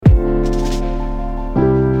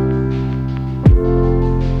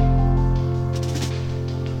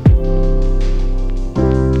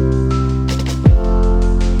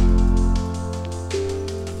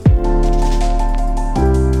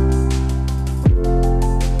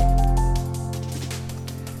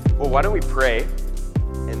why don't we pray,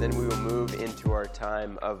 and then we will move into our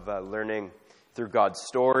time of learning through God's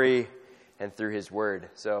story and through His Word.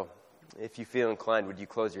 So if you feel inclined, would you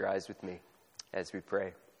close your eyes with me as we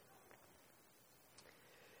pray?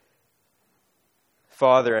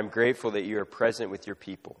 Father, I'm grateful that you are present with your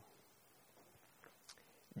people.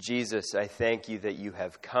 Jesus, I thank you that you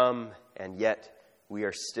have come, and yet we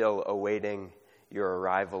are still awaiting your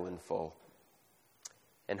arrival in full.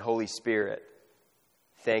 And Holy Spirit,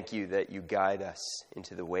 thank you that you guide us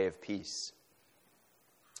into the way of peace.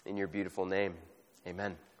 In your beautiful name,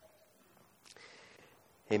 amen.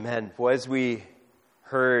 Amen. Well, as we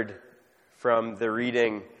heard from the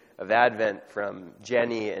reading of Advent from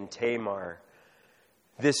Jenny and Tamar,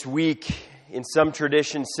 this week, in some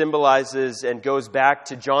tradition, symbolizes and goes back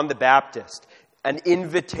to John the Baptist, an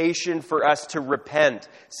invitation for us to repent.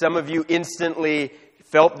 Some of you instantly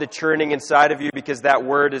felt the churning inside of you because that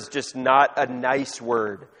word is just not a nice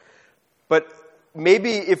word. But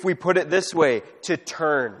maybe if we put it this way, to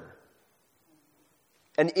turn.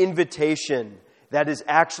 An invitation that is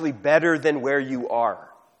actually better than where you are.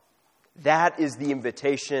 That is the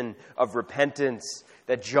invitation of repentance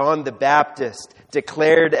that John the Baptist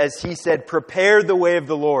declared as he said, "Prepare the way of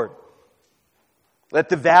the Lord. Let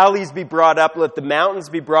the valleys be brought up, let the mountains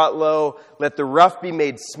be brought low, let the rough be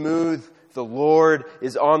made smooth. The Lord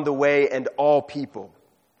is on the way, and all people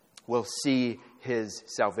will see His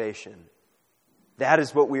salvation." That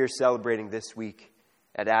is what we are celebrating this week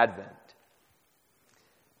at Advent.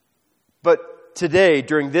 But today,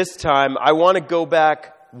 during this time, I want to go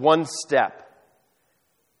back one step.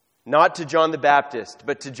 Not to John the Baptist,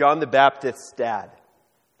 but to John the Baptist's dad,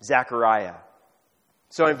 Zechariah.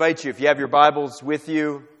 So I invite you, if you have your Bibles with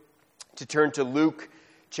you, to turn to Luke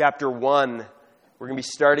chapter 1. We're going to be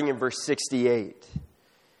starting in verse 68.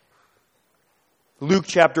 Luke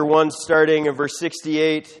chapter 1, starting in verse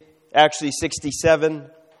 68, actually 67.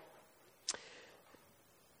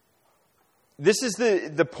 This is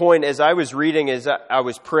the point as I was reading, as I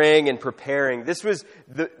was praying and preparing. This was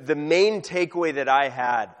the main takeaway that I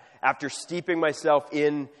had after steeping myself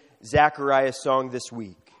in Zechariah's song this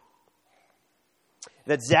week.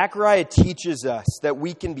 That Zechariah teaches us that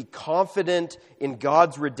we can be confident in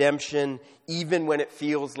God's redemption even when it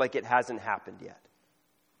feels like it hasn't happened yet.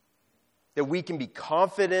 That we can be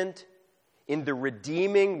confident in the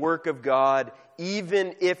redeeming work of God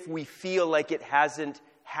even if we feel like it hasn't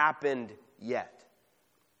happened yet.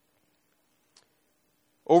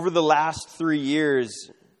 Over the last 3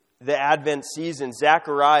 years, the Advent season,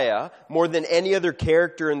 Zechariah, more than any other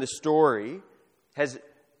character in the story, has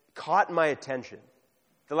caught my attention.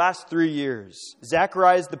 The last 3 years.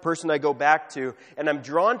 Zechariah is the person I go back to, and I'm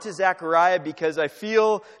drawn to Zechariah because I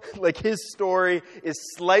feel like his story is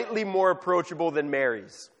slightly more approachable than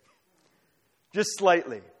Mary's. Just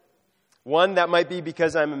slightly. One, that might be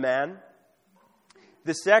because I'm a man.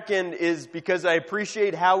 The second is because I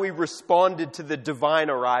appreciate how he responded to the divine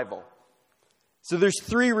arrival. So there's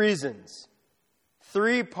 3 reasons,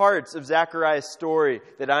 3 parts of Zechariah's story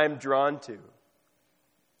that I'm drawn to.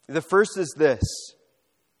 The first is this.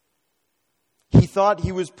 He thought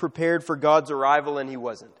he was prepared for God's arrival, and he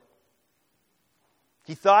wasn't.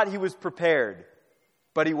 He thought he was prepared,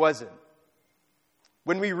 but he wasn't.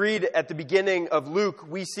 When we read at the beginning of Luke,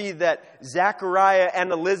 we see that Zechariah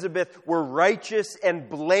and Elizabeth were righteous and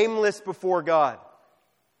blameless before God.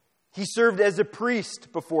 He served as a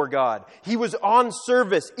priest before God. He was on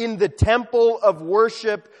service in the temple of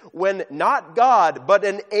worship when not God, but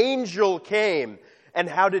an angel came. And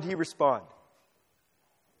how did he respond?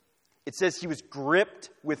 It says he was gripped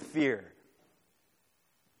with fear.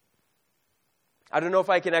 I don't know if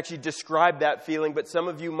I can actually describe that feeling, but some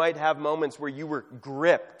of you might have moments where you were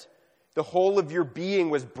gripped. The whole of your being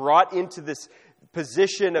was brought into this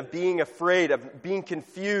position of being afraid, of being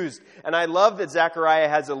confused. And I love that Zechariah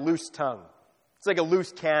has a loose tongue. It's like a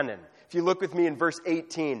loose cannon. If you look with me in verse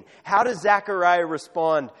 18, how does Zechariah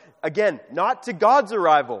respond? Again, not to God's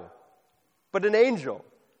arrival, but an angel.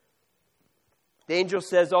 The angel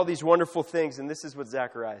says all these wonderful things, and this is what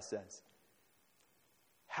Zechariah says.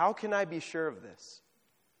 How can I be sure of this?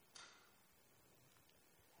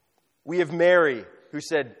 We have Mary, who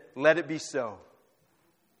said, "Let it be so."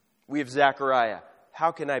 We have Zechariah.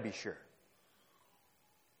 How can I be sure?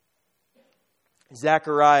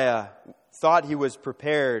 Zechariah thought he was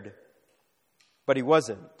prepared, but he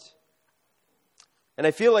wasn't. And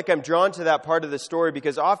I feel like I'm drawn to that part of the story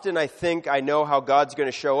because often I think I know how God's going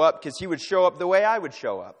to show up because he would show up the way I would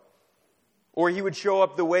show up. Or he would show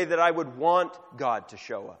up the way that I would want God to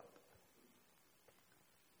show up.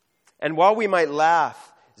 And while we might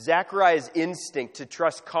laugh, Zechariah's instinct to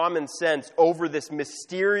trust common sense over this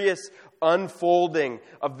mysterious unfolding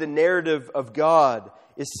of the narrative of God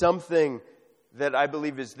is something that I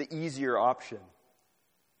believe is the easier option.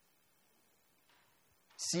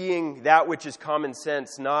 Seeing that which is common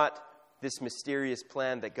sense, not this mysterious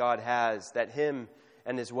plan that God has, that him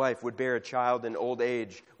and his wife would bear a child in old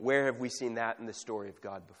age. Where have we seen that in the story of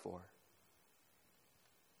God before?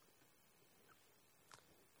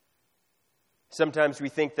 Sometimes we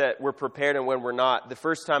think that we're prepared and when we're not. The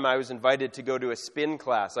first time I was invited to go to a spin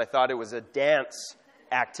class, I thought it was a dance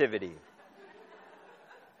activity.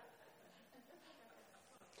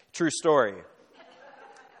 True story.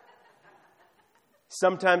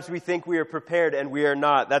 Sometimes we think we are prepared and we are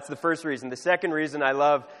not. That's the first reason. The second reason I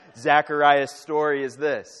love Zechariah's story is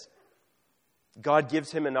this. God gives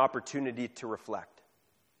him an opportunity to reflect.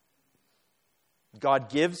 God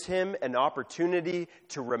gives him an opportunity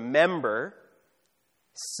to remember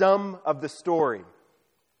some of the story.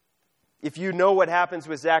 If you know what happens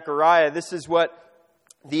with Zechariah, this is what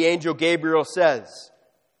the angel Gabriel says.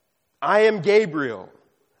 I am Gabriel.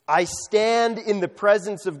 I stand in the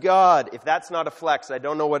presence of God. If that's not a flex, I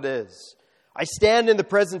don't know what is. I stand in the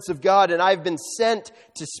presence of God, and I've been sent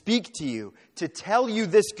to speak to you, to tell you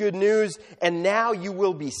this good news, and now you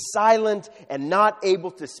will be silent and not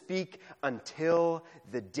able to speak until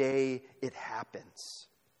the day it happens.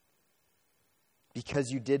 Because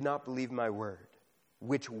you did not believe my word,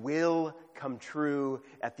 which will come true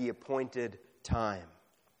at the appointed time.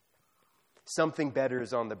 Something better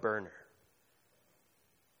is on the burner.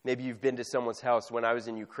 Maybe you've been to someone's house. When I was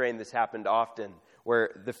in Ukraine, this happened often, where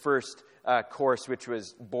the first course, which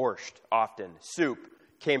was borscht, often, soup,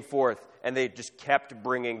 came forth, and they just kept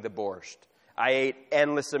bringing the borscht. I ate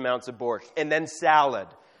endless amounts of borscht, and then salad.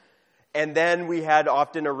 And then we had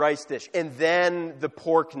often a rice dish, and then the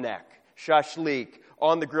pork neck, shashlik,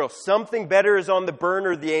 on the grill. Something better is on the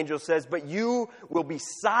burner, the angel says, but you will be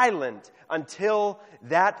silent until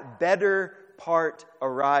that better part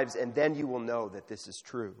arrives, and then you will know that this is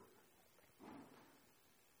true.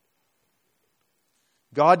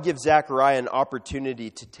 God gives Zechariah an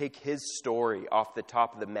opportunity to take his story off the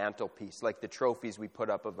top of the mantelpiece, like the trophies we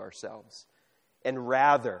put up of ourselves, and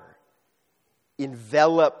rather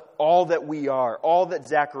envelop all that we are, all that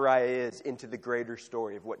Zechariah is, into the greater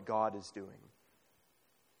story of what God is doing.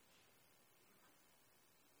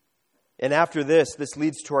 And after this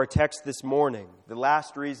leads to our text this morning. The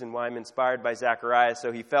last reason why I'm inspired by Zechariah,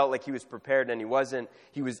 so he felt like he was prepared and he wasn't.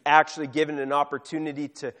 He was actually given an opportunity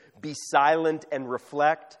to be silent and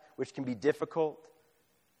reflect, which can be difficult.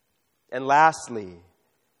 And lastly,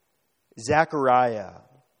 Zechariah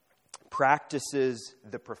practices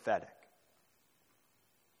the prophetic.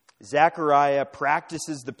 Zechariah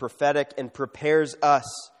practices the prophetic and prepares us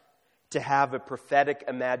to have a prophetic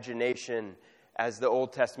imagination, as the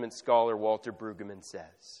Old Testament scholar Walter Brueggemann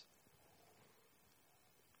says.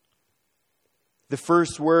 The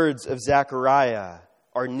first words of Zechariah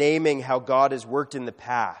are naming how God has worked in the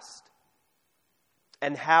past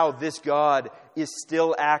and how this God is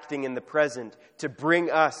still acting in the present to bring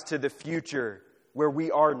us to the future where we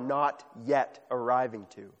are not yet arriving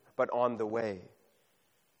to, but on the way.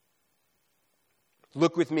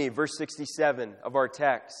 Look with me, verse 67 of our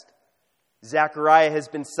text. Zechariah has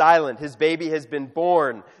been silent. His baby has been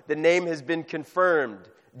born. The name has been confirmed,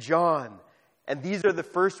 John. And these are the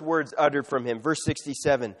first words uttered from him. Verse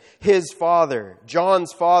 67, his father,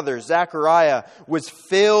 John's father, Zechariah, was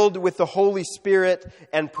filled with the Holy Spirit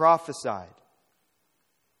and prophesied.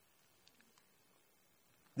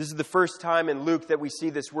 This is the first time in Luke that we see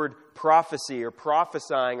this word prophecy or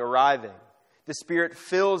prophesying arriving. The Spirit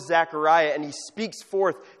fills Zechariah and he speaks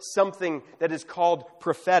forth something that is called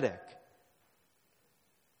prophetic.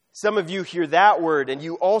 Some of you hear that word and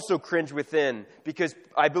you also cringe within because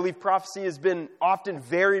I believe prophecy has been often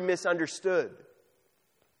very misunderstood.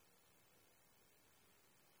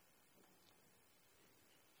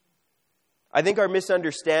 I think our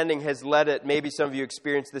misunderstanding has led it, maybe some of you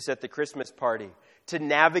experienced this at the Christmas party, to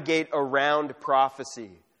navigate around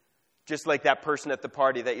prophecy. Just like that person at the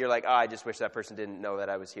party that you're like, I just wish that person didn't know that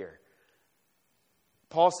I was here.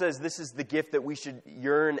 Paul says this is the gift that we should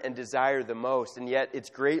yearn and desire the most, and yet it's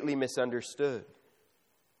greatly misunderstood.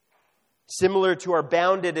 Similar to our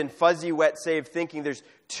bounded and fuzzy wet saved thinking, there's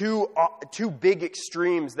two big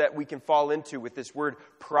extremes that we can fall into with this word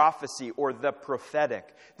prophecy or the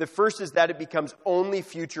prophetic. The first is that it becomes only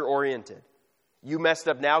future oriented. You messed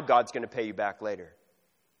up now, God's going to pay you back later.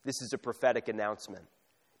 This is a prophetic announcement.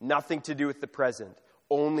 Nothing to do with the present,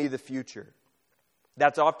 only the future.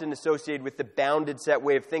 That's often associated with the bounded set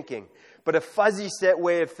way of thinking. But a fuzzy set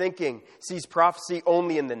way of thinking sees prophecy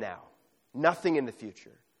only in the now, nothing in the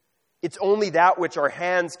future. It's only that which our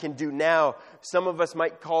hands can do now. Some of us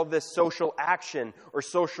might call this social action or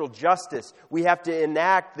social justice. We have to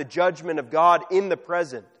enact the judgment of God in the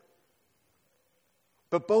present.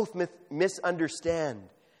 But both misunderstand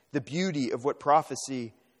the beauty of what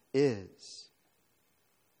prophecy is.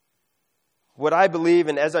 What I believe,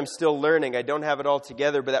 and as I'm still learning, I don't have it all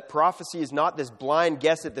together, but that prophecy is not this blind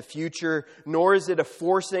guess at the future, nor is it a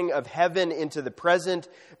forcing of heaven into the present,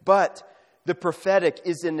 but the prophetic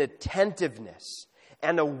is an attentiveness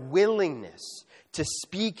and a willingness to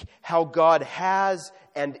speak how God has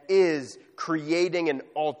and is creating an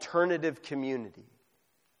alternative community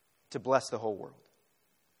to bless the whole world.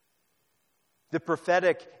 The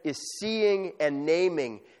prophetic is seeing and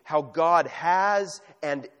naming how God has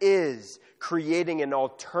and is creating an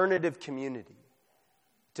alternative community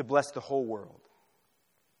to bless the whole world,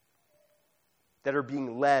 that are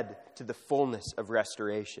being led to the fullness of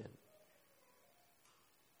restoration.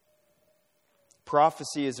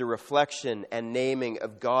 Prophecy is a reflection and naming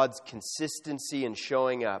of God's consistency in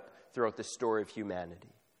showing up throughout the story of humanity.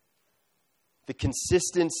 The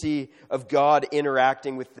consistency of God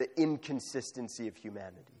interacting with the inconsistency of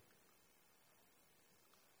humanity.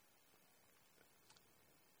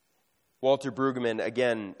 Walter Brueggemann,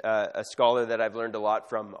 again, a scholar that I've learned a lot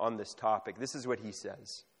from on this topic, this is what he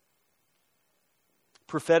says.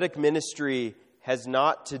 Prophetic ministry has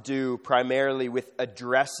not to do primarily with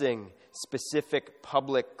addressing specific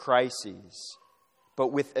public crises,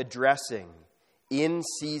 but with addressing, in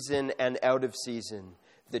season and out of season,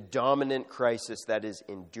 the dominant crisis that is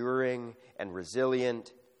enduring and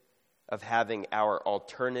resilient of having our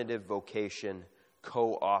alternative vocation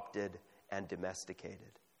co-opted and domesticated.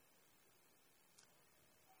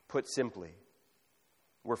 Put simply,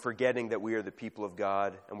 we're forgetting that we are the people of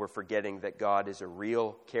God, and we're forgetting that God is a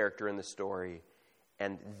real character in the story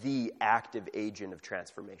and the active agent of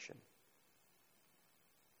transformation.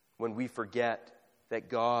 When we forget that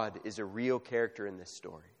God is a real character in this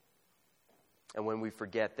story, and when we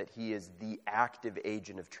forget that He is the active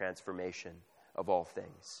agent of transformation of all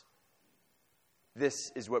things.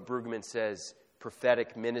 This is what Brueggemann says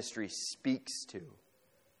prophetic ministry speaks to,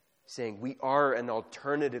 saying we are an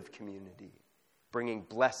alternative community, bringing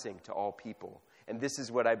blessing to all people. And this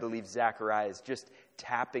is what I believe Zechariah is just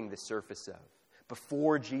tapping the surface of,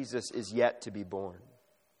 before Jesus is yet to be born.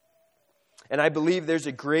 And I believe there's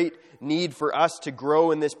a great need for us to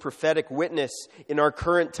grow in this prophetic witness in our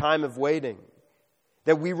current time of waiting.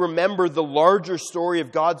 That we remember the larger story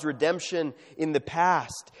of God's redemption in the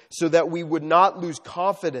past, so that we would not lose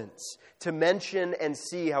confidence to mention and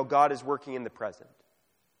see how God is working in the present.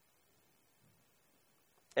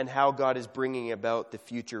 And how God is bringing about the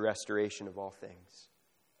future restoration of all things.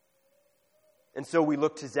 And so we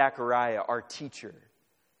look to Zechariah, our teacher,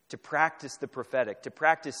 to practice the prophetic, to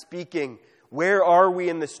practice speaking. Where are we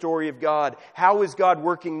in the story of God? How is God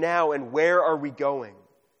working now? And where are we going?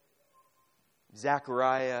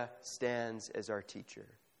 Zechariah stands as our teacher.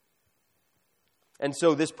 And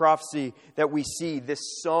so this prophecy that we see, this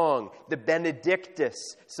song, the Benedictus,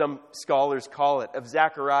 some scholars call it, of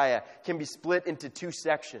Zechariah, can be split into two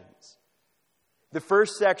sections. The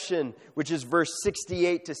first section, which is verse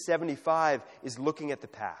 68 to 75, is looking at the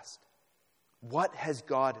past. What has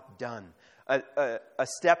God done? A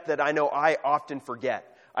step that I know I often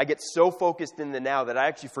forget. I get so focused in the now that I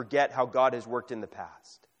actually forget how God has worked in the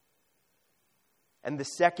past. And the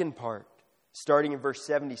second part, starting in verse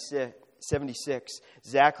 76,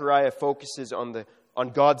 Zechariah focuses on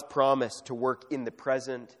God's promise to work in the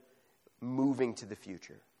present, moving to the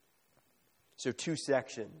future. So two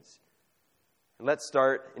sections. Let's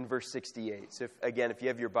start in verse 68. So if you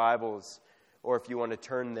have your Bibles, or if you want to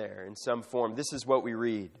turn there in some form, this is what we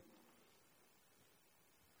read.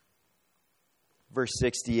 Verse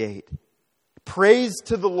 68. Praise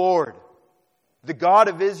to the Lord, the God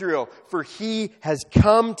of Israel, for He has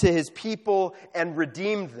come to His people and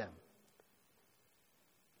redeemed them.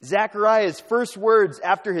 Zechariah's first words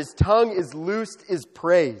after his tongue is loosed is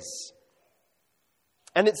praise.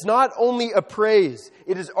 And it's not only a praise,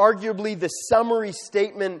 it is arguably the summary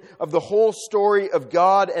statement of the whole story of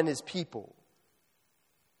God and His people.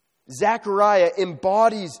 Zechariah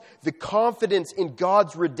embodies the confidence in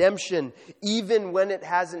God's redemption even when it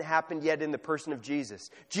hasn't happened yet in the person of Jesus.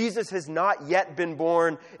 Jesus has not yet been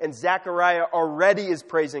born, and Zechariah already is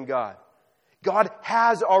praising God. God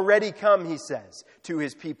has already come, he says, to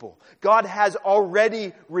His people. God has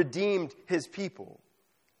already redeemed His people.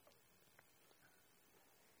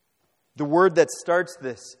 The word that starts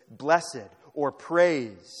this, blessed, or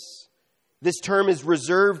praise. This term is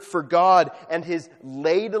reserved for God and His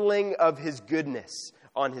ladling of His goodness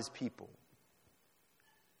on His people.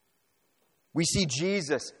 We see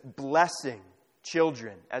Jesus blessing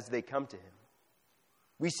children as they come to Him.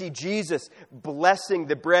 We see Jesus blessing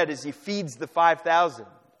the bread as He feeds the 5,000.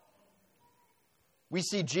 We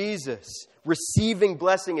see Jesus receiving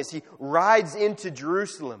blessing as He rides into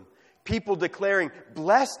Jerusalem. People declaring,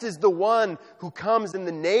 "Blessed is the one who comes in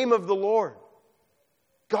the name of the Lord."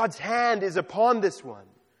 God's hand is upon this one.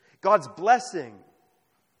 God's blessing,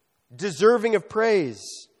 deserving of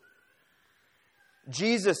praise.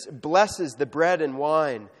 Jesus blesses the bread and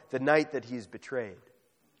wine the night that He is betrayed.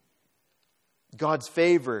 God's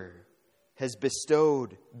favor has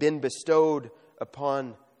been bestowed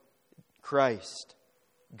upon Christ.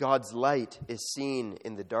 God's light is seen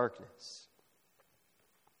in the darkness.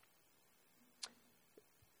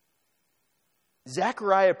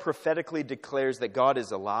 Zechariah prophetically declares that God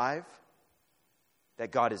is alive,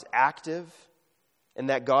 that God is active, and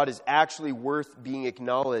that God is actually worth being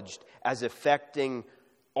acknowledged as affecting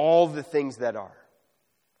all the things that are.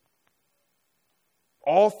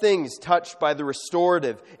 All things touched by the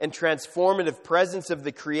restorative and transformative presence of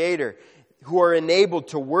the Creator, who are enabled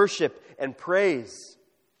to worship and praise.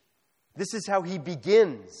 This is how he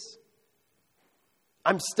begins.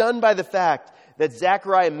 I'm stunned by the fact that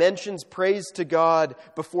Zechariah mentions praise to God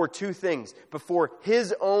before two things. Before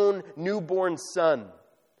his own newborn son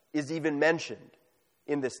is even mentioned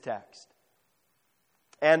in this text.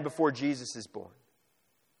 And before Jesus is born.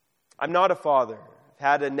 I'm not a father. I've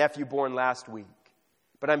had a nephew born last week.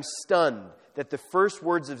 But I'm stunned that the first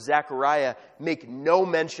words of Zechariah make no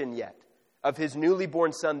mention yet of his newly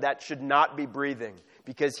born son that should not be breathing,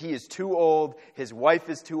 because he is too old, his wife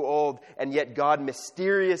is too old, and yet God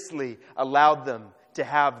mysteriously allowed them to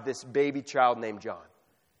have this baby child named John.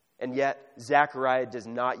 And yet Zechariah does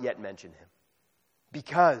not yet mention him.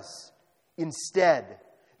 Because instead,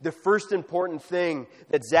 the first important thing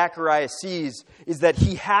that Zechariah sees is that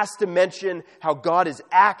he has to mention how God is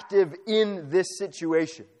active in this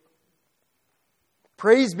situation.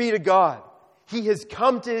 Praise be to God. He has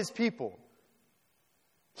come to his people.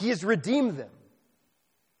 He has redeemed them.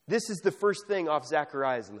 This is the first thing off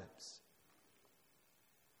Zechariah's lips.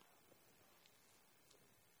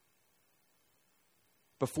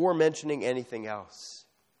 Before mentioning anything else,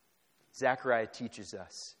 Zechariah teaches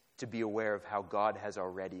us to be aware of how God has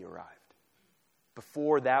already arrived.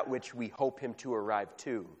 Before that which we hope him to arrive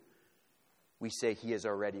to, we say he has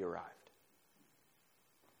already arrived.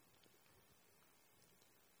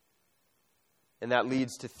 And that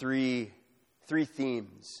leads to three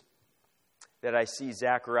themes that I see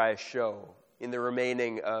Zechariah show in the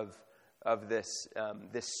remaining of this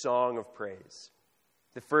song of praise.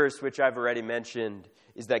 The first, which I've already mentioned,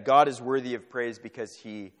 is that God is worthy of praise because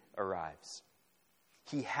he arrives.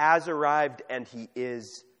 He has arrived and he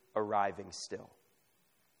is arriving still.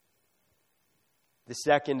 The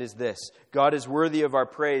second is this: God is worthy of our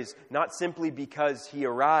praise, not simply because he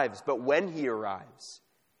arrives, but when he arrives,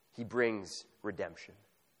 he brings redemption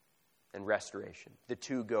and restoration. The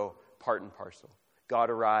two go part and parcel. God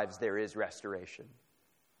arrives, there is restoration.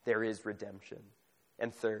 There is redemption.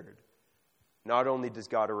 And third, not only does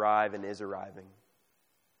God arrive and is arriving,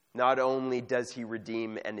 not only does he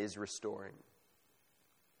redeem and is restoring,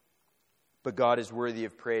 but God is worthy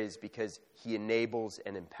of praise because he enables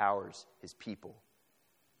and empowers his people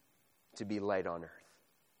to be light on earth.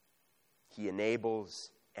 He enables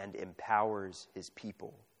and empowers his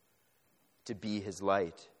people to be his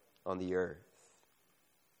light on the earth.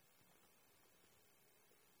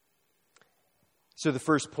 So the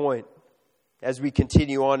first point, as we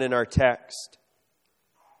continue on in our text,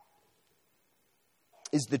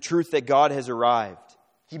 is the truth that God has arrived.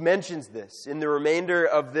 He mentions this in the remainder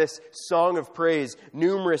of this song of praise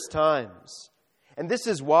numerous times. And this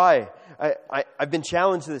is why I've been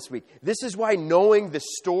challenged this week. This is why knowing the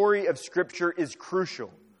story of Scripture is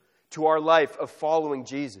crucial to our life of following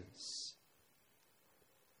Jesus.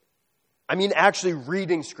 I mean actually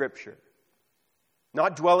reading Scripture.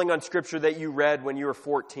 Not dwelling on Scripture that you read when you were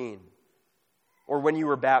 14 or when you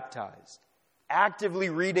were baptized. Actively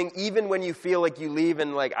reading even when you feel like you leave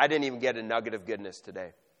and I didn't even get a nugget of goodness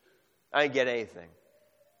today. I didn't get anything.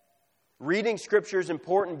 Reading Scripture is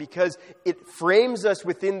important because it frames us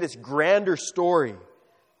within this grander story.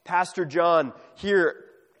 Pastor John here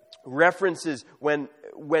references when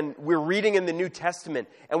we're reading in the New Testament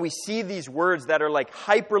and we see these words that are like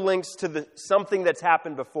hyperlinks to something that's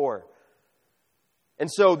happened before.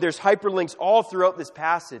 And so there's hyperlinks all throughout this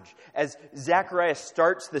passage. As Zechariah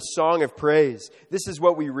starts the song of praise, this is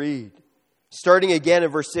what we read. Starting again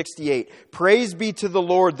in verse 68. Praise be to the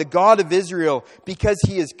Lord, the God of Israel, because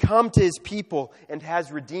he has come to his people and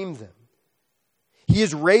has redeemed them. He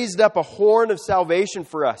has raised up a horn of salvation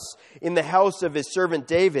for us in the house of his servant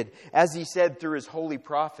David, as he said through his holy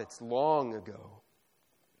prophets long ago.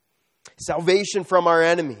 Salvation from our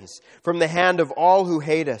enemies, from the hand of all who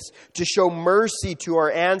hate us, to show mercy to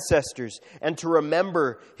our ancestors, and to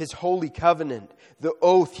remember his holy covenant, the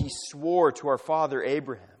oath he swore to our father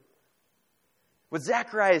Abraham. What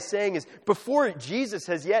Zechariah is saying is, before Jesus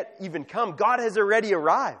has yet even come, God has already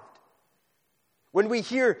arrived. When we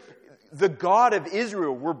hear the God of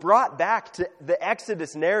Israel, we're brought back to the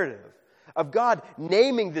Exodus narrative of God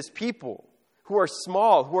naming this people who are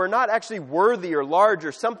small, who are not actually worthy or large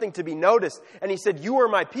or something to be noticed. And he said, you are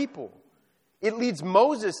my people. It leads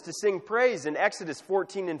Moses to sing praise in Exodus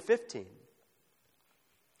 14 and 15.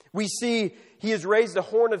 We see he has raised a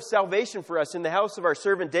horn of salvation for us in the house of our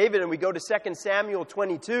servant David. And we go to 2 Samuel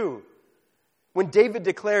 22, when David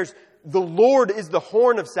declares, the Lord is the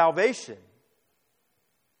horn of salvation.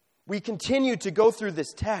 We continue to go through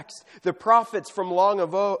this text, the prophets from long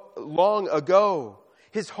ago,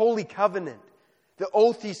 his holy covenant, the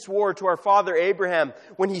oath he swore to our father Abraham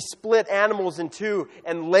when he split animals in two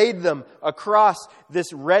and laid them across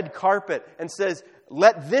this red carpet and says,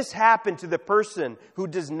 let this happen to the person who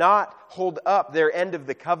does not hold up their end of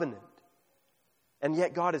the covenant. And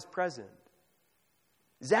yet God is present.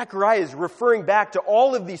 Zechariah is referring back to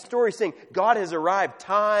all of these stories saying God has arrived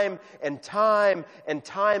time and time and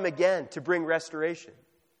time again to bring restoration.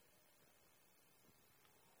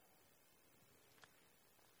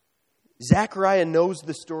 Zechariah knows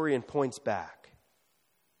the story and points back.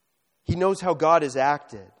 He knows how God has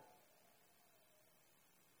acted.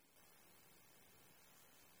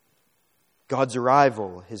 God's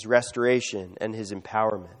arrival, his restoration, and his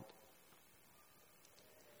empowerment.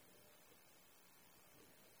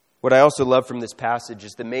 What I also love from this passage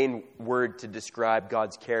is the main word to describe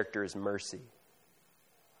God's character is mercy.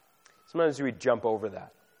 Sometimes we jump over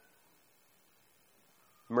that.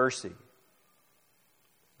 Mercy.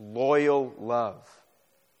 Loyal love.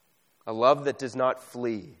 A love that does not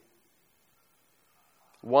flee.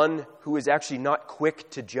 One who is actually not quick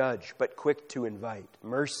to judge, but quick to invite.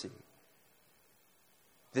 Mercy.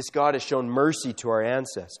 This God has shown mercy to our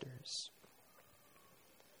ancestors.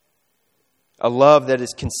 A love that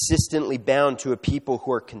is consistently bound to a people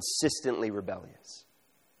who are consistently rebellious.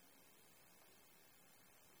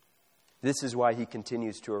 This is why he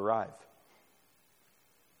continues to arrive.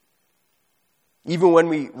 Even when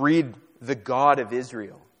we read the God of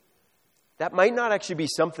Israel, that might not actually be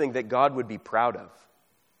something that God would be proud of.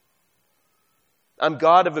 I'm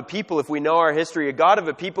God of a people, if we know our history, a God of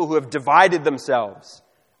a people who have divided themselves,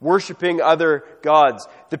 worshiping other gods.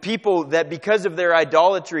 The people that because of their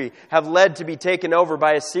idolatry have led to be taken over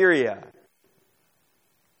by Assyria.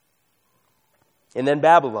 And then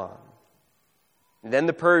Babylon. And then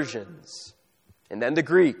the Persians. And then the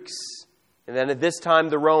Greeks. And then at this time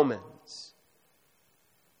the Romans.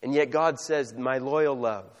 And yet God says, my loyal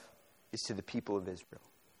love is to the people of Israel.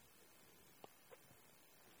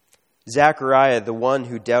 Zechariah, the one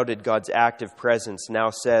who doubted God's active presence, now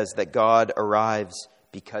says that God arrives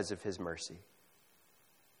because of his mercy.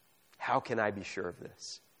 How can I be sure of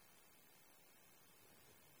this?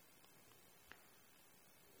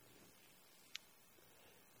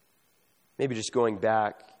 Maybe just going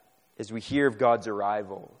back, as we hear of God's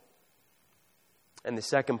arrival, and the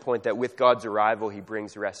second point that with God's arrival, he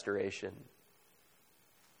brings restoration.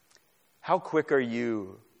 How quick are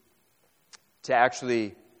you to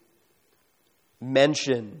actually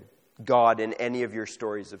mention God in any of your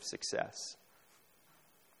stories of success?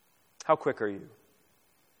 How quick are you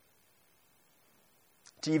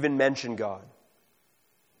to even mention God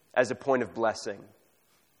as a point of blessing?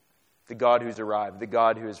 The God who's arrived, the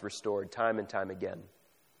God who has restored time and time again.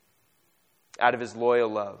 Out of his loyal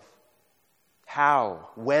love. How?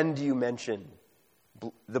 When do you mention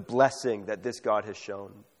the blessing that this God has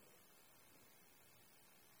shown?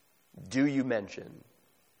 Do you mention?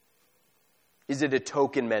 Is it a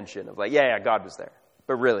token mention of like, yeah, God was there.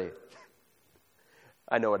 But really,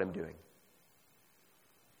 I know what I'm doing.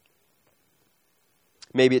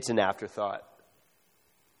 Maybe it's an afterthought.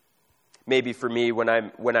 Maybe for me, when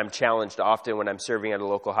I'm challenged often, when I'm serving at a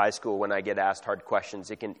local high school, when I get asked hard questions,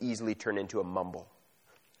 it can easily turn into a mumble.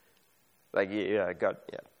 Like, yeah, God,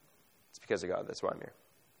 yeah. It's because of God, that's why I'm here.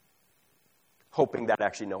 Hoping that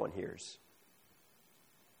actually no one hears.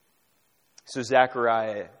 So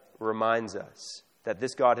Zechariah reminds us that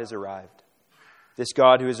this God has arrived. This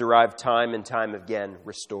God who has arrived time and time again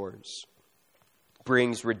restores,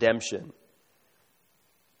 brings redemption.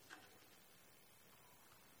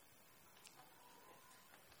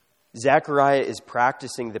 Zechariah is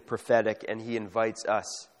practicing the prophetic, and he invites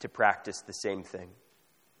us to practice the same thing.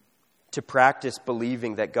 To practice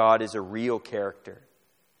believing that God is a real character,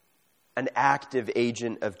 an active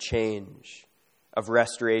agent of change, of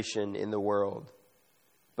restoration in the world,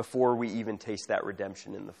 before we even taste that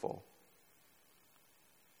redemption in the full.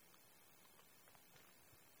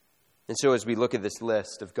 And so as we look at this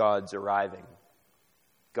list of God's arriving,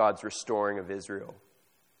 God's restoring of Israel,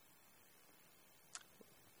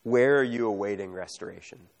 where are you awaiting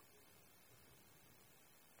restoration?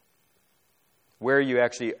 Where are you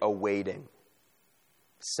actually awaiting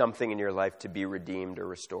something in your life to be redeemed or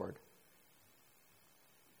restored?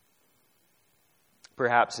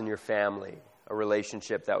 Perhaps in your family, a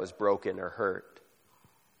relationship that was broken or hurt.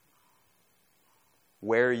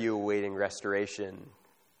 Where are you awaiting restoration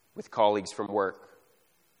with colleagues from work?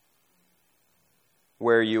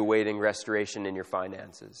 Where are you awaiting restoration in your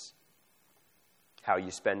finances? How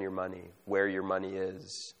you spend your money, where your money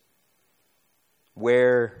is.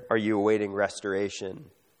 Where are you awaiting restoration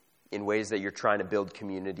in ways that you're trying to build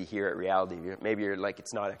community here at Reality? Maybe you're like,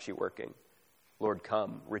 it's not actually working. Lord,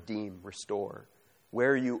 come, redeem, restore.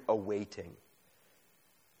 Where are you awaiting?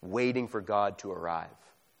 Waiting for God to arrive.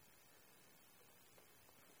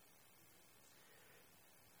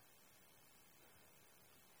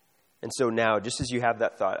 And so now, just as you have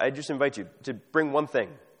that thought, I just invite you to bring one thing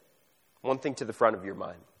to the front of your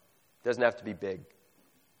mind. It doesn't have to be big.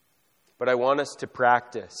 But I want us to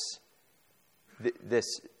practice this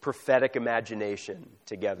prophetic imagination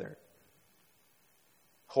together.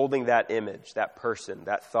 Holding that image, that person,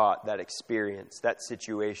 that thought, that experience, that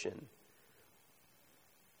situation.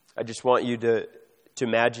 I just want you to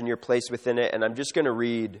imagine your place within it. And I'm just going to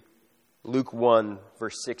read Luke 1,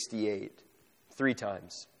 verse 68, 3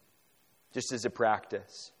 times. Just as a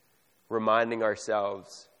practice, reminding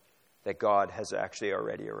ourselves that God has actually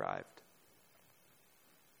already arrived.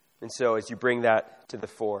 And so as you bring that to the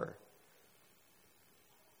fore,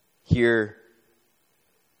 hear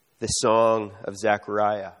the song of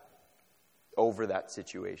Zechariah over that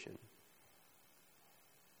situation.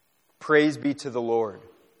 Praise be to the Lord,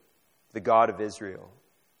 the God of Israel,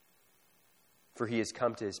 for he has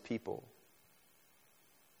come to his people,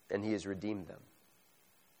 and he has redeemed them.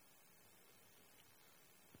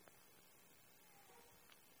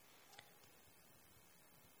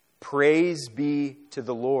 Praise be to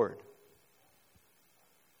the Lord,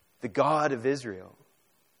 the God of Israel,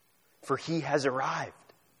 for he has arrived,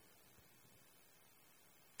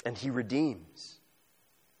 and he redeems.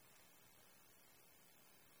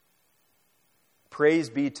 Praise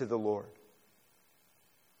be to the Lord,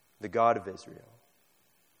 the God of Israel,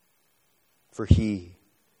 for he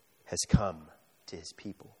has come to his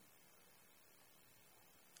people.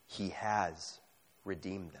 He has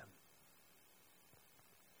redeemed them.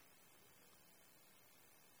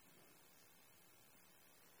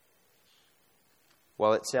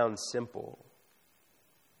 While it sounds simple,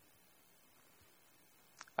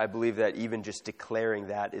 I believe that even just declaring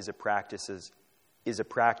that is a practice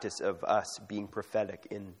of us being prophetic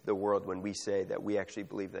in the world when we say that we actually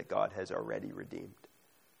believe that God has already redeemed.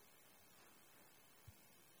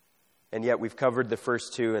 And yet we've covered the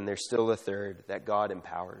first 2, and there's still a third, that God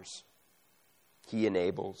empowers. He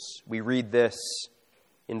enables. We read this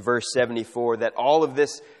in verse 74, that all of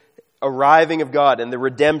this arriving of God and the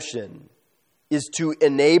redemption is to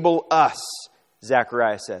enable us,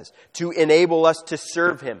 Zechariah says, to enable us to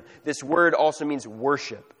serve him. This word also means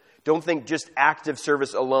worship. Don't think just active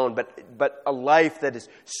service alone, but a life that is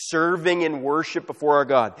serving in worship before our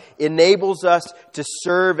God. Enables us to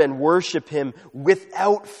serve and worship him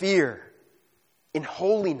without fear, in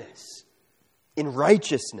holiness, in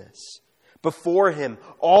righteousness, before him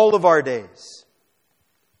all of our days.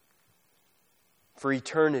 For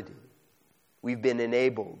eternity, we've been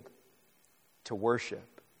enabled to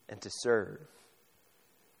worship and to serve.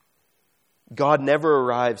 God never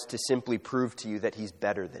arrives to simply prove to you that he's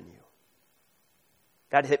better than you.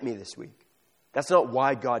 That hit me this week. That's not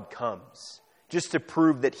why God comes, just to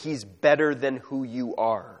prove that he's better than who you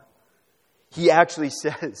are. He actually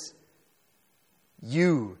says,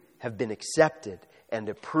 you have been accepted and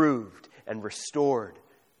approved and restored.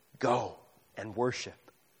 Go and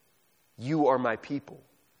worship. You are my people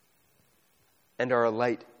and are a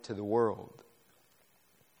light to the world.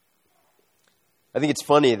 I think it's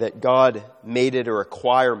funny that God made it a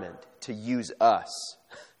requirement to use us,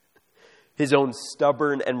 his own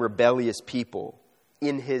stubborn and rebellious people,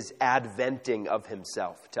 in his adventing of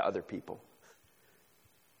himself to other people.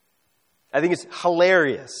 I think it's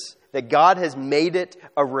hilarious that God has made it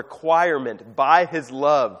a requirement by his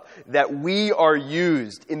love that we are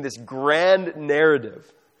used in this grand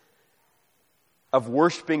narrative of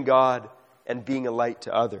worshiping God and being a light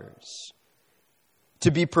to others.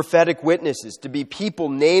 To be prophetic witnesses, to be people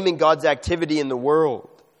naming God's activity in the world,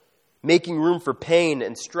 making room for pain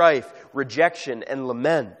and strife, rejection and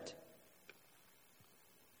lament.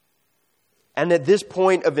 And at this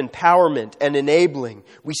point of empowerment and enabling,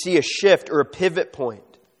 we see a shift or a pivot point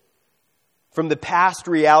from the past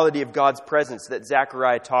reality of God's presence that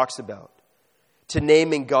Zechariah talks about to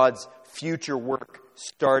naming God's future work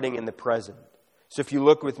starting in the present. So if you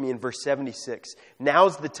look with me in verse 76,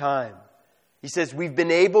 now's the time. He says, we've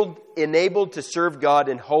been enabled to serve God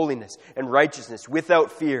in holiness and righteousness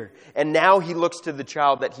without fear. And now he looks to the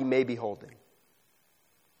child that he may be holding.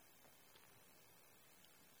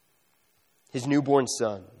 His newborn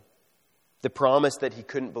son, the promise that he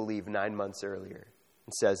couldn't believe 9 months earlier,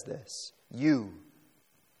 and says this, you,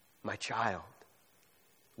 my child,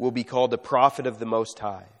 will be called a prophet of the Most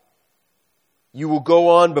High. You will go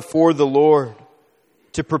on before the Lord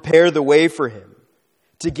to prepare the way for him,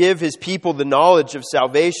 to give his people the knowledge of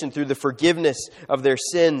salvation through the forgiveness of their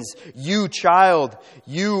sins. You, child,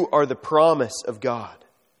 you are the promise of God.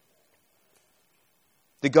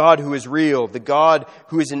 The God who is real, the God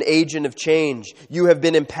who is an agent of change. You have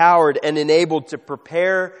been empowered and enabled to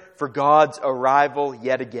prepare for God's arrival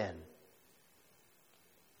yet again.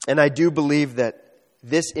 And I do believe that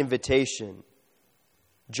this invitation,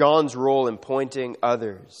 John's role in pointing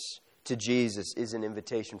others to Jesus, is an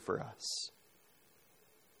invitation for us.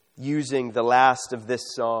 Using the last of this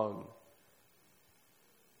song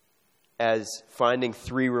as finding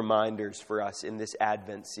 3 reminders for us in this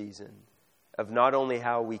Advent season of not only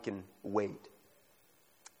how we can wait,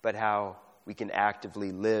 but how we can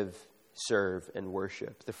actively live, serve, and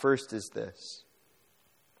worship. The first is this.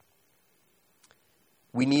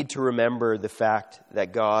 We need to remember the fact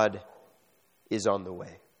that God is on the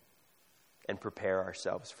way and prepare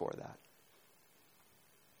ourselves for that.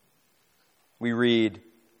 We read,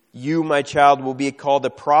 you, my child, will be called a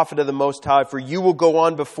prophet of the Most High, for you will go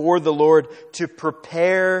on before the Lord to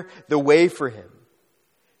prepare the way for him.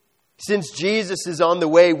 Since Jesus is on the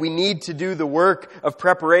way, we need to do the work of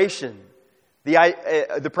preparation.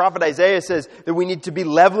 The prophet Isaiah says that we need to be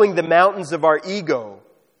leveling the mountains of our ego,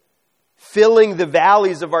 filling the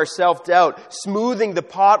valleys of our self-doubt, smoothing the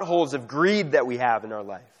potholes of greed that we have in our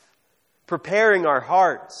life, preparing our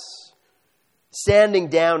hearts, sanding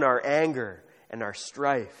down our anger and our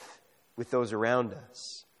strife with those around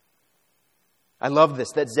us. I love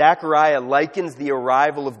this, that Zechariah likens the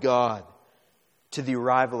arrival of God to the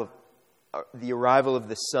arrival of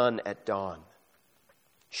the sun at dawn.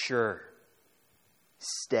 Sure,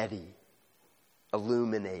 steady,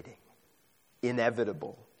 illuminating,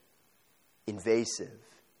 inevitable, invasive,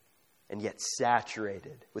 and yet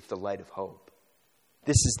saturated with the light of hope.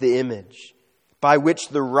 This is the image by which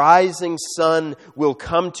the rising sun will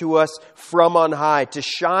come to us from on high to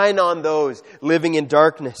shine on those living in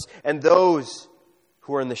darkness and those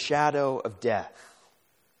who are in the shadow of death.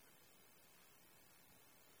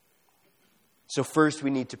 So first we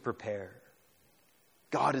need to prepare.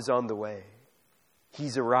 God is on the way.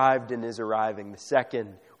 He's arrived and is arriving. The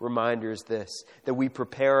second reminder is this, that we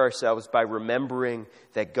prepare ourselves by remembering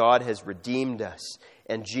that God has redeemed us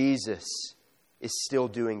and Jesus is still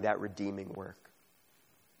doing that redeeming work.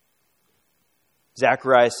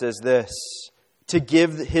 Zechariah says this, to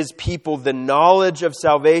give his people the knowledge of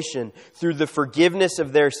salvation through the forgiveness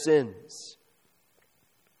of their sins.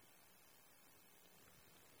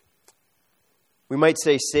 We might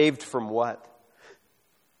say, saved from what?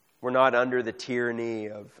 We're not under the tyranny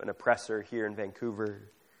of an oppressor here in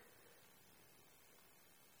Vancouver.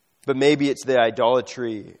 But maybe it's the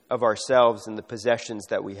idolatry of ourselves and the possessions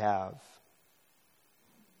that we have.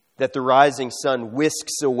 That the rising sun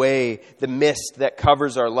whisks away the mist that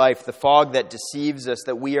covers our life, the fog that deceives us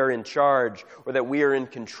that we are in charge, or that we are in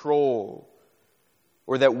control,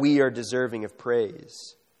 or that we are deserving of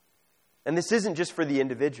praise. And this isn't just for the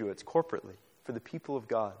individual, it's corporately, for the people of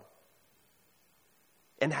God.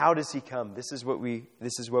 And how does he come? This is what we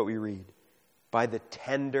read. By the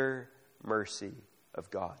tender mercy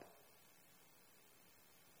of God.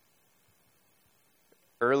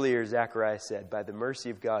 Earlier, Zechariah said, by the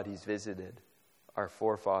mercy of God, he's visited our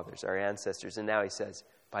forefathers, our ancestors. And now he says,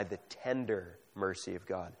 by the tender mercy of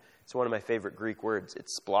God. It's one of my favorite Greek words.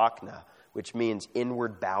 It's splachna, which means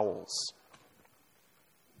inward bowels.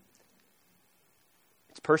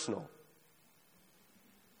 It's personal.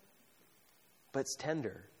 But it's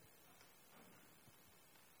tender.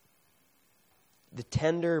 The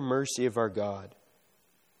tender mercy of our God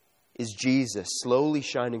is Jesus slowly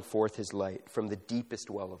shining forth his light from the deepest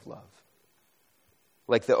well of love.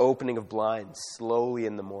 Like the opening of blinds slowly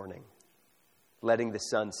in the morning, letting the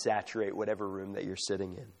sun saturate whatever room that you're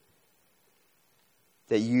sitting in.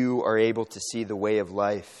 That you are able to see the way of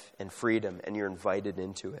life and freedom, and you're invited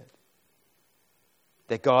into it.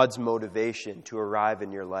 That God's motivation to arrive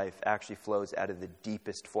in your life actually flows out of the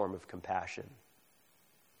deepest form of compassion,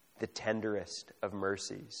 the tenderest of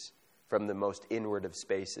mercies, from the most inward of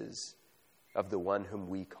spaces of the one whom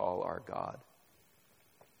we call our God.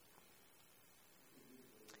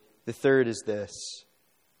 The third is this.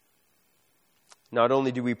 Not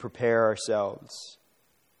only do we prepare ourselves,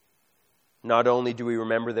 not only do we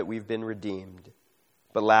remember that we've been redeemed,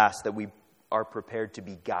 but last, that we are prepared to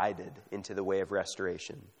be guided into the way of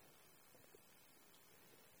restoration.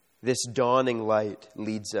 This dawning light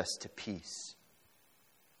leads us to peace.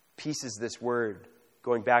 Peace is this word.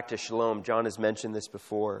 Going back to shalom, John has mentioned this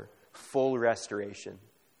before. Full restoration.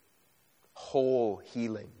 Whole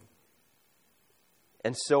healing.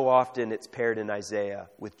 And so often it's paired in Isaiah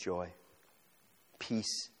with joy.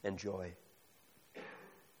 Peace and joy.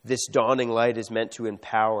 This dawning light is meant to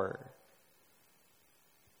empower,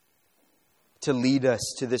 to lead us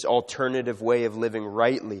to this alternative way of living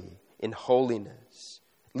rightly in holiness,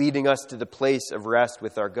 leading us to the place of rest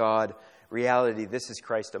with our God. Reality, this is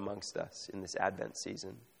Christ amongst us in this Advent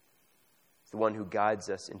season. The one who guides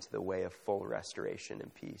us into the way of full restoration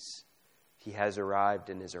and peace. He has arrived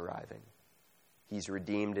and is arriving. He's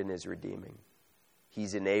redeemed and is redeeming.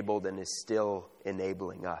 He's enabled and is still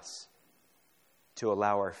enabling us to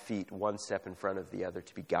allow our feet one step in front of the other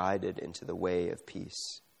to be guided into the way of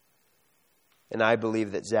peace. And I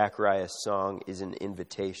believe that Zechariah's song is an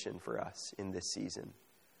invitation for us in this season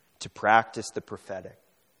to practice the prophetic,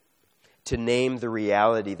 to name the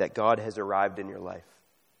reality that God has arrived in your life,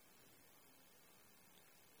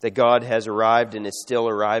 that God has arrived and is still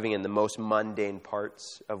arriving in the most mundane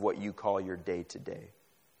parts of what you call your day-to-day.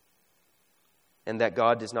 And that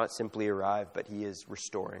God does not simply arrive, but He is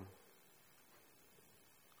restoring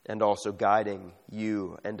and also guiding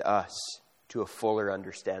you and us to a fuller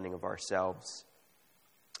understanding of ourselves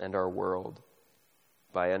and our world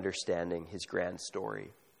by understanding His grand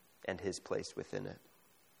story and His place within it.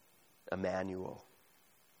 Emmanuel,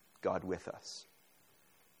 God with us.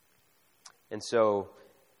 And so,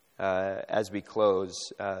 as we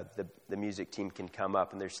close, the music team can come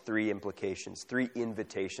up, and there's three invitations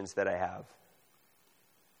that I have.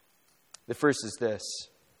 The first is this.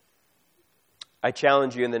 I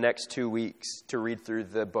challenge you in the next 2 weeks to read through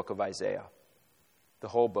the book of Isaiah, the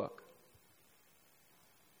whole book.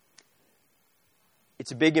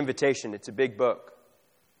 It's a big invitation. It's a big book.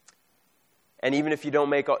 And even if you don't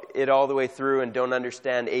make it all the way through and don't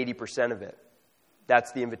understand 80% of it,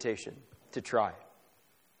 that's the invitation to try.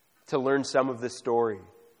 To learn some of the story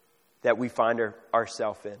that we find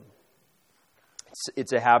ourselves in.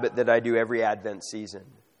 It's a habit that I do every Advent season.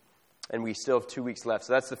 And we still have 2 weeks left.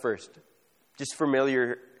 So that's the first. Just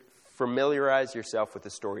familiarize yourself with the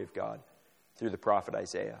story of God through the prophet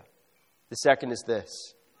Isaiah. The second is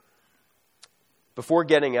this. Before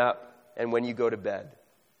getting up and when you go to bed,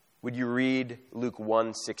 would you read Luke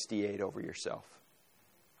 1:68 over yourself?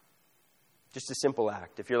 Just a simple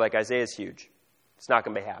act. If you're like, Isaiah's huge, it's not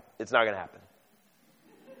going to happen. It's not going to happen.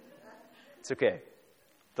 It's okay.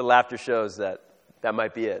 The laughter shows that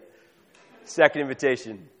might be it. Second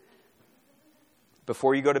invitation.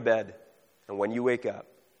 Before you go to bed and when you wake up,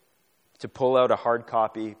 to pull out a hard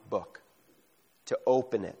copy book, to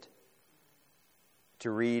open it,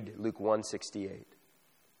 to read Luke 1:68.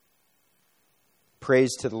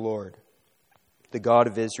 Praise to the Lord, the God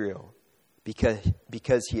of Israel,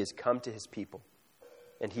 because He has come to His people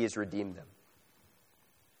and He has redeemed them.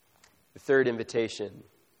 The third invitation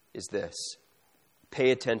is this.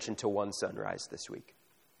 Pay attention to one sunrise this week.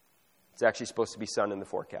 It's actually supposed to be sun in the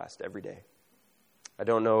forecast every day. I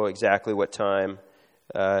don't know exactly what time.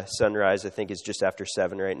 Sunrise, I think, is just after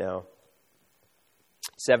 7 right now.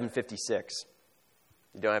 7:56.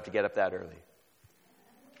 You don't have to get up that early.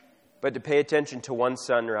 But to pay attention to one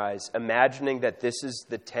sunrise, imagining that this is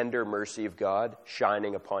the tender mercy of God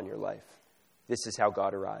shining upon your life. This is how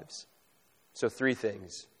God arrives. So 3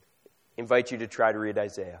 things. Invite you to try to read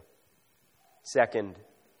Isaiah. Second,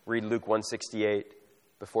 read Luke 1:68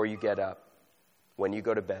 before you get up, when you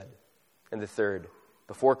go to bed. And the third,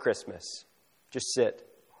 before Christmas, just sit,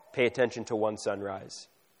 pay attention to one sunrise,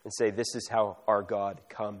 and say, this is how our God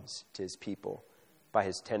comes to His people, by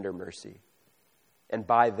His tender mercy. And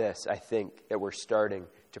by this, I think that we're starting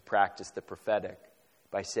to practice the prophetic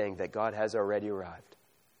by saying that God has already arrived.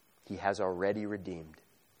 He has already redeemed.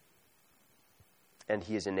 And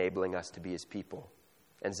He is enabling us to be His people.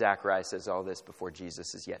 And Zechariah says all this before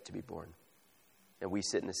Jesus is yet to be born. And we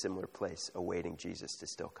sit in a similar place, awaiting Jesus to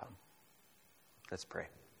still come. Let's pray.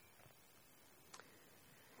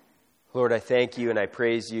 Lord, I thank you and I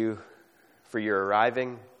praise you for your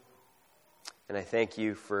arriving, and I thank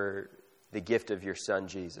you for the gift of your Son,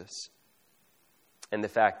 Jesus, and the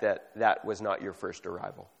fact that that was not your first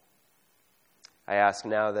arrival. I ask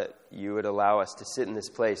now that you would allow us to sit in this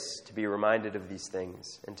place, to be reminded of these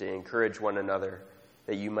things, and to encourage one another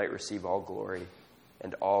that you might receive all glory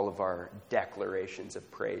and all of our declarations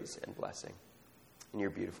of praise and blessing. In your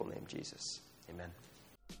beautiful name, Jesus. Amen.